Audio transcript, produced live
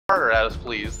harder at us,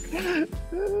 please.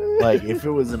 Like, if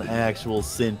it was an actual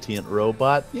sentient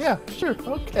robot, yeah, sure,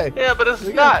 okay. Yeah, but it's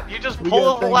not. You just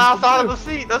pull the laugh out of the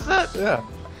seat. That's it. Yeah.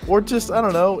 Or just, I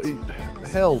don't know,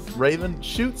 hell, Raven,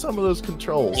 shoot some of those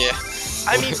controls. Yeah.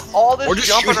 I mean, all this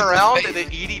jumping around that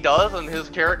Edie does and his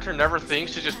character never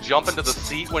thinks to just jump into the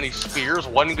seat when he spears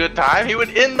one good time, he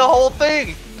would end the whole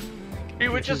thing. He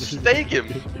would just stake him.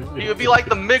 He would be like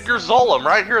the Midgar Zolom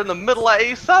right here in the middle of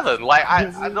A7. Like,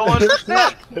 I don't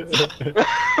understand.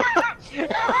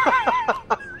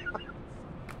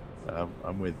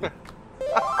 I'm with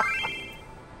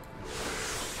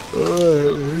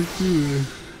you.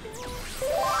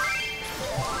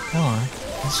 Alright,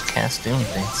 let's cast doing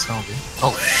things, so good.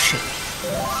 Oh shit.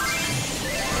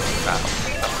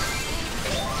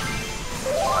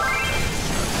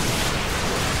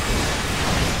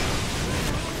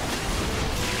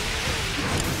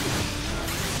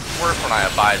 Worse when I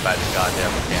abide by the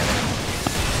goddamn mechanic.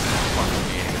 Fucking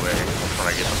me anyway. That's when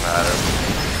I get them out of.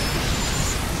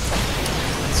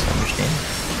 Let's understand.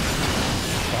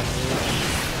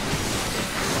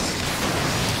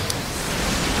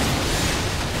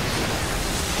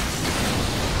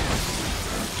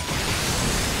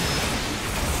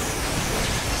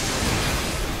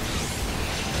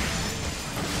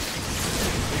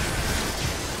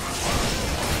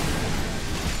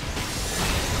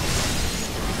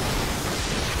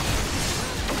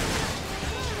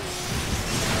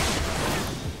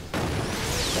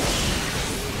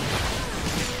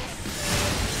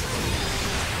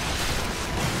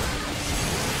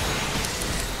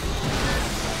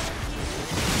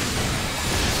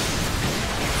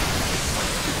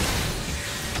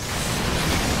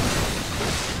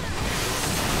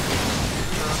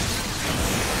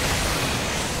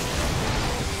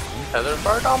 Tether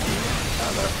for a dumpy.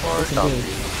 Tether for a dumpy.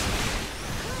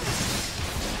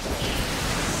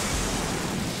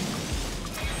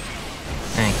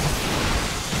 Thank you.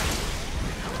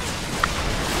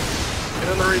 Get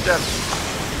in the regen.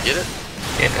 Get it?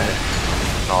 Yeah, got it.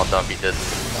 No, Dumpy didn't.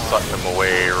 Sucked him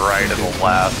away right in the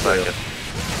last second.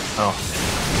 Oh.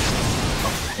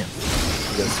 Oh, damn.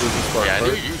 Yeah, I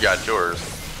knew you got yours.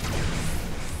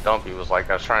 Dumpy was like,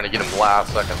 I was trying to get him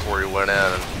last second before he went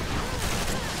in.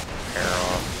 And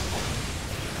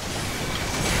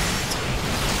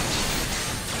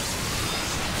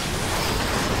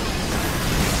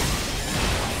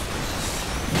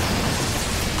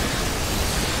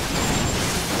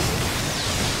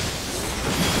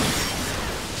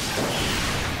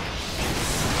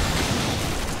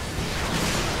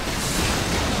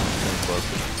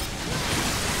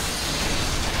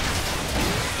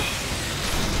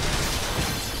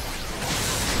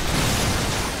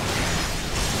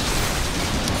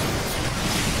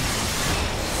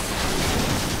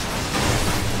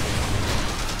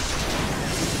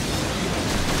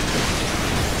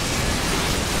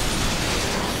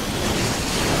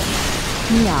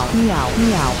Meow, meow,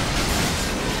 meow.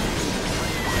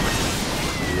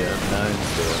 Yeah, 9's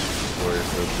the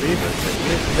worst. We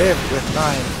live with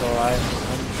 9, so I'm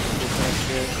just gonna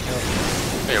share it.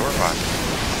 hey, we're fine.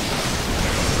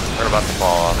 We're about to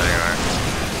fall off anyway.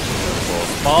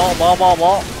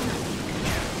 Ball.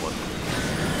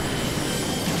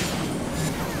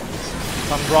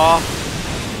 Some draw.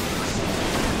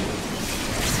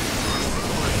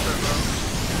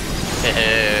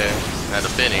 Hehe. I had a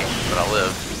Benny, but I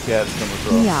live. Cats come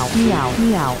across. Meow, meow,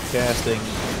 meow. Casting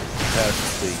past the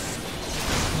seat.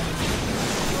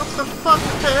 What the fuck,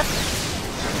 man?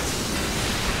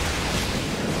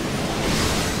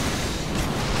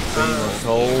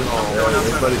 Cold.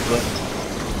 Everybody's letting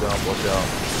jump. Watch out.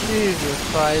 Jesus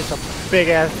Christ, a big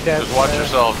ass death. Just watch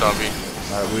yourself, Dumpy.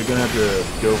 Alright, we're gonna have to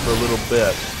go for a little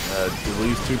bit. At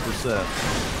least 2%.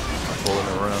 Pulling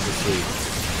it around the seat.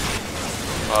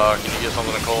 Can you get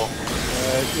something to Cole?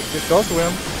 Just go to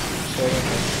him.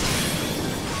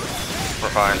 We're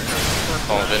fine.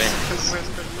 Call Vinny.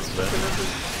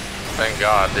 Thank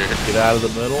God, dude. Get out of the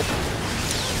middle.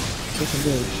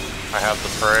 I have the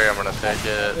prey, I'm gonna take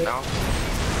it now.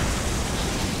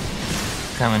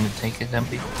 Coming to take it,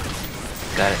 Dumpy.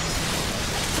 Got it.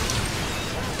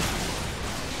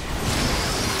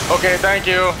 Okay, thank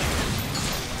you.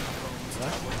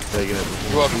 Taking it.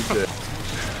 You're welcome.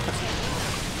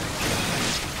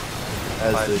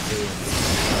 As they do.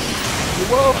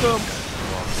 You're welcome.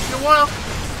 You're welcome.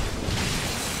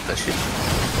 That shit.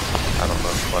 I don't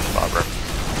know, SpongeBob.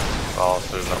 I'll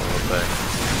assume that was a thing.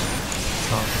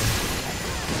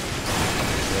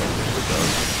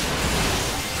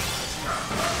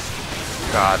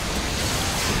 God.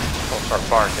 Don't start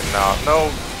barking now. No,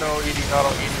 Edie, no,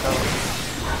 don't eat, no.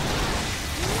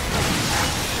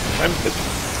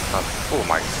 Oh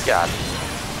my god.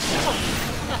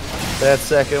 That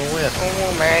second win.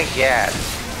 Oh my god.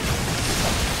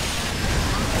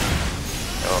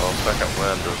 Oh, second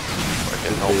win just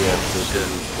fucking help me. This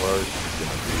is large. It's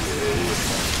gonna be a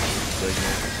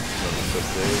segment. Another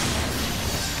update.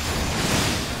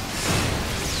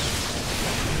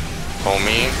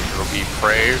 Homie, it'll be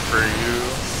pray for you.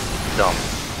 Dumb.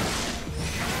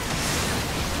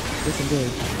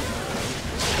 Disengage.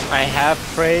 I have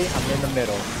prey. I'm in the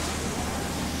middle.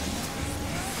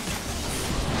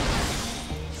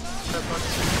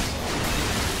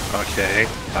 Okay.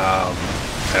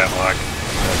 Headlock.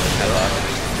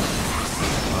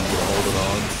 I'm gonna hold it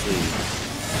on. See.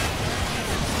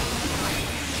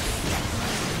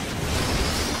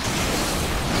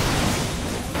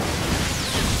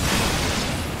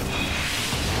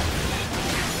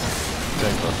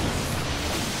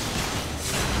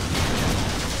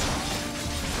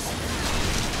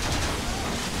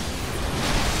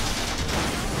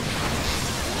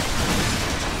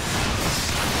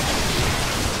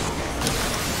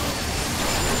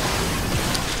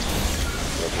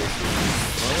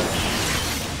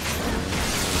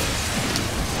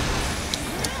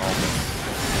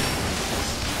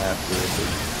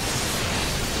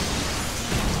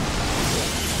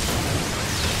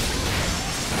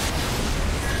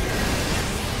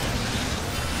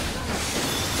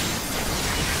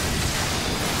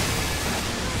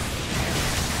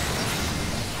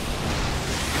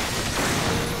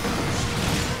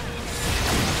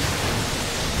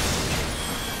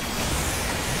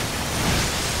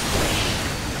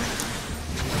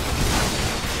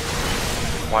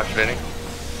 Watch Vinny.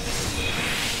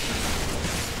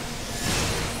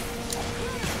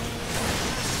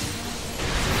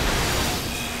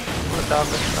 What about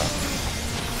this stuff?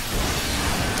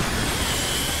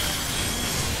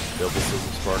 Double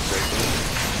Sizzle Spark Breaker.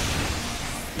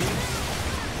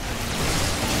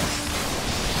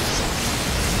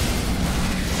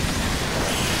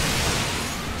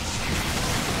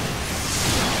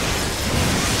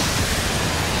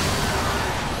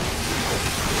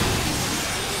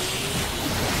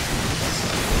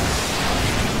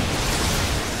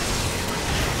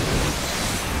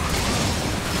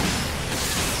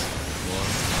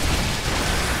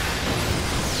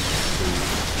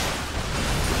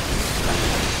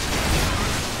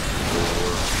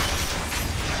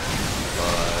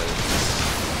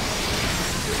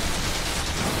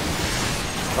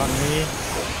 On me.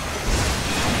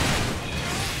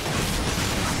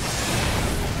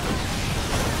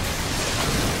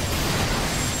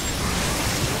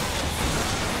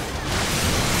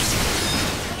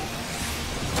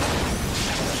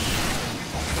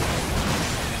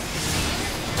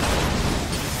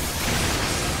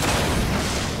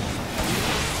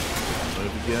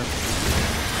 Move again.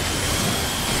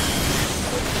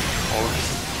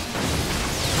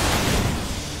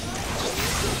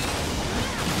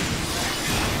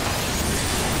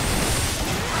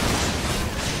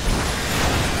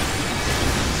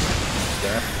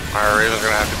 Our Raven's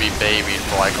gonna have to be babied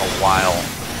for like a while.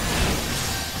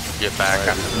 Get back Right,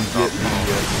 after you this. get the,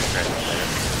 Okay.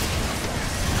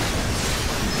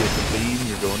 you get the bead and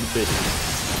you're going to bid.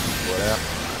 What out?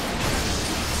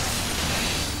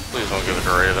 Please don't give it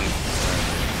to Raven.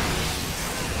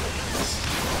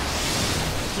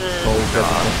 Hold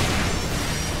God.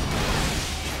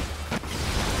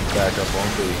 Back up on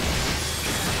B.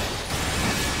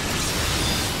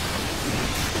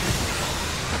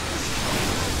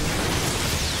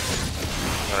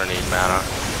 Gonna need mana.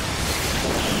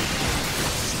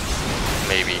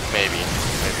 Maybe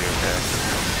okay.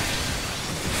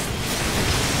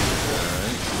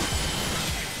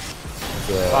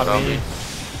 Alright. On me.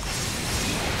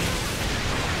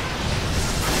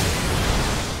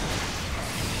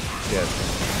 Yes.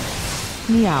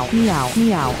 Meow, meow,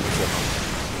 meow.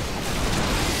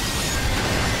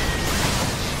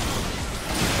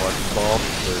 Watch the ball.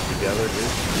 They're together,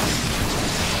 dude.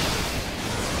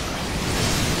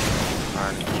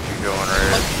 Trying to keep you going,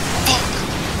 Raven.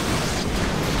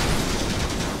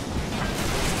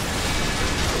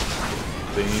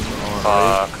 Beam on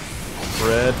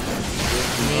red.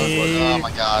 Me. Oh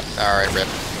my god. Alright, rip.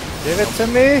 Give it to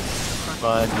me.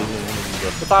 Fine, you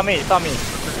didn't It's on me. It's on me.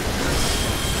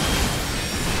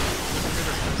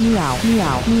 Meow,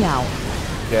 meow, meow.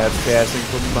 Cat's casting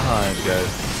from behind,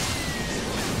 guys.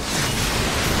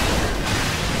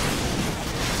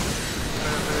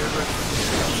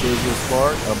 Sizzle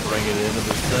Spark, I'm bringing it into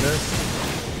the center.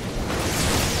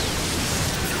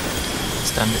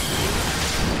 Stunned it.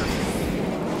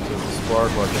 Sizzle Spark,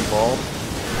 watch them fall.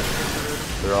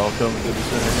 They're all coming to the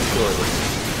center shortly.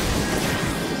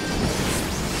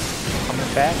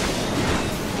 back.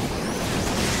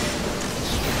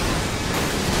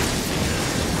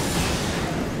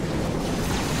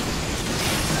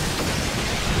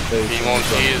 Team on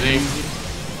easy.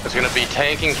 It's gonna be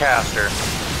tank and caster.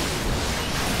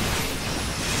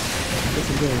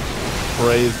 Disengage.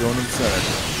 Praise going to the center.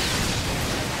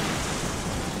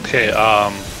 Okay,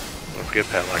 don't forget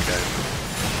that like that.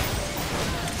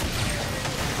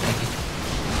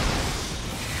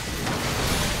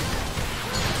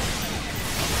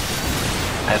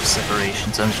 I have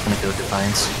separation, so I'm just gonna go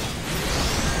Defiance.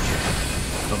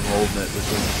 I'm holding it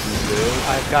between the two bills.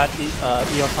 I've got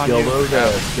EOS on Kill you. those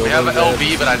ads. Kill We have an those LV,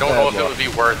 ads. but I don't know if it Padlock. would be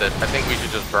worth it. I think we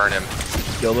should just burn him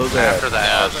Kill those after ads. the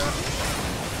ads.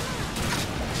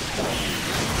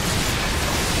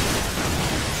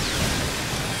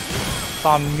 It's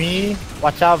on me.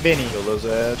 Watch out, Vinny. Kill those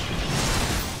ads.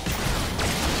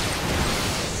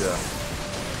 Yeah.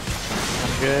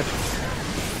 I'm good.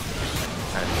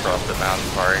 I trust it, man.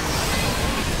 Sorry.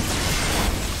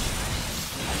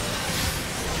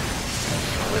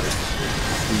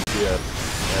 Yeah.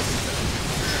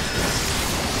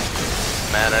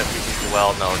 Mana, if you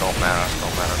well, no, don't mana.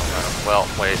 Don't mana, don't mana. Well,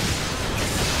 wait.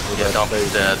 Yeah, dump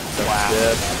is dead. Wow.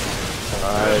 Dead.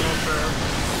 Alright.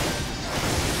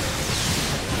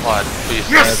 What? Please,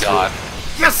 Yes! thank God.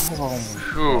 Yes!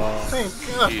 Whew.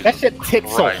 Thank God. Jesus That shit hit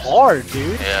so Christ. hard,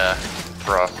 dude. Yeah,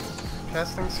 rough.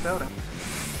 Casting scouting.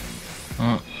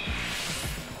 Mm.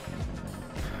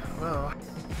 Well,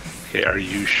 Okay, are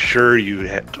you sure you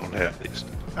don't have these?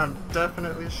 I'm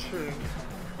definitely sure.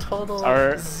 Total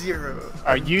Are- 0.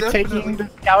 Are I'm you definitely- taking the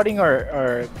scouting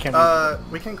or can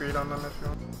we can greed on them if you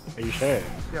want. Are you sure?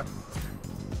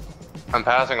 I'm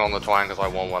passing on the twine because I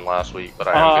won one last week, but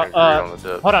I am getting greed on the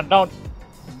dip. Hold on, don't.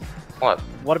 What?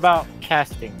 What about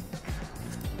casting?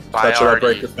 I Touch it or break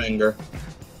already. your finger.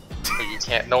 You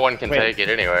can't. No one can Wait. take it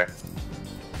anyway.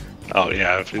 Oh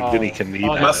yeah, if Vinny can need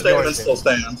Oh, My that. statement still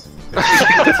stands.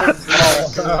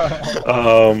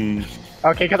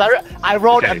 Okay, because I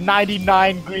rolled Okay. a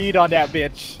 99 greed on that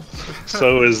bitch.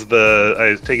 So is the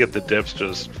I take it the dip's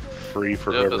just free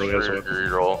for Just a whoever has free one. greed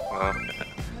roll.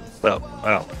 Well,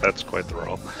 that's quite the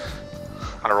roll.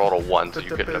 I rolled a 1, so The you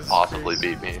dip couldn't have is possibly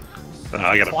greed. beat me.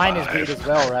 I got a Twine is 5. greed as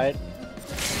well, right?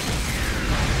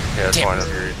 Yeah, twine is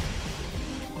greed.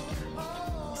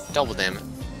 Double damage.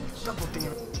 Double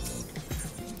damage.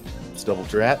 It's double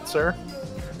drat, sir.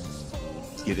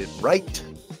 Get it right.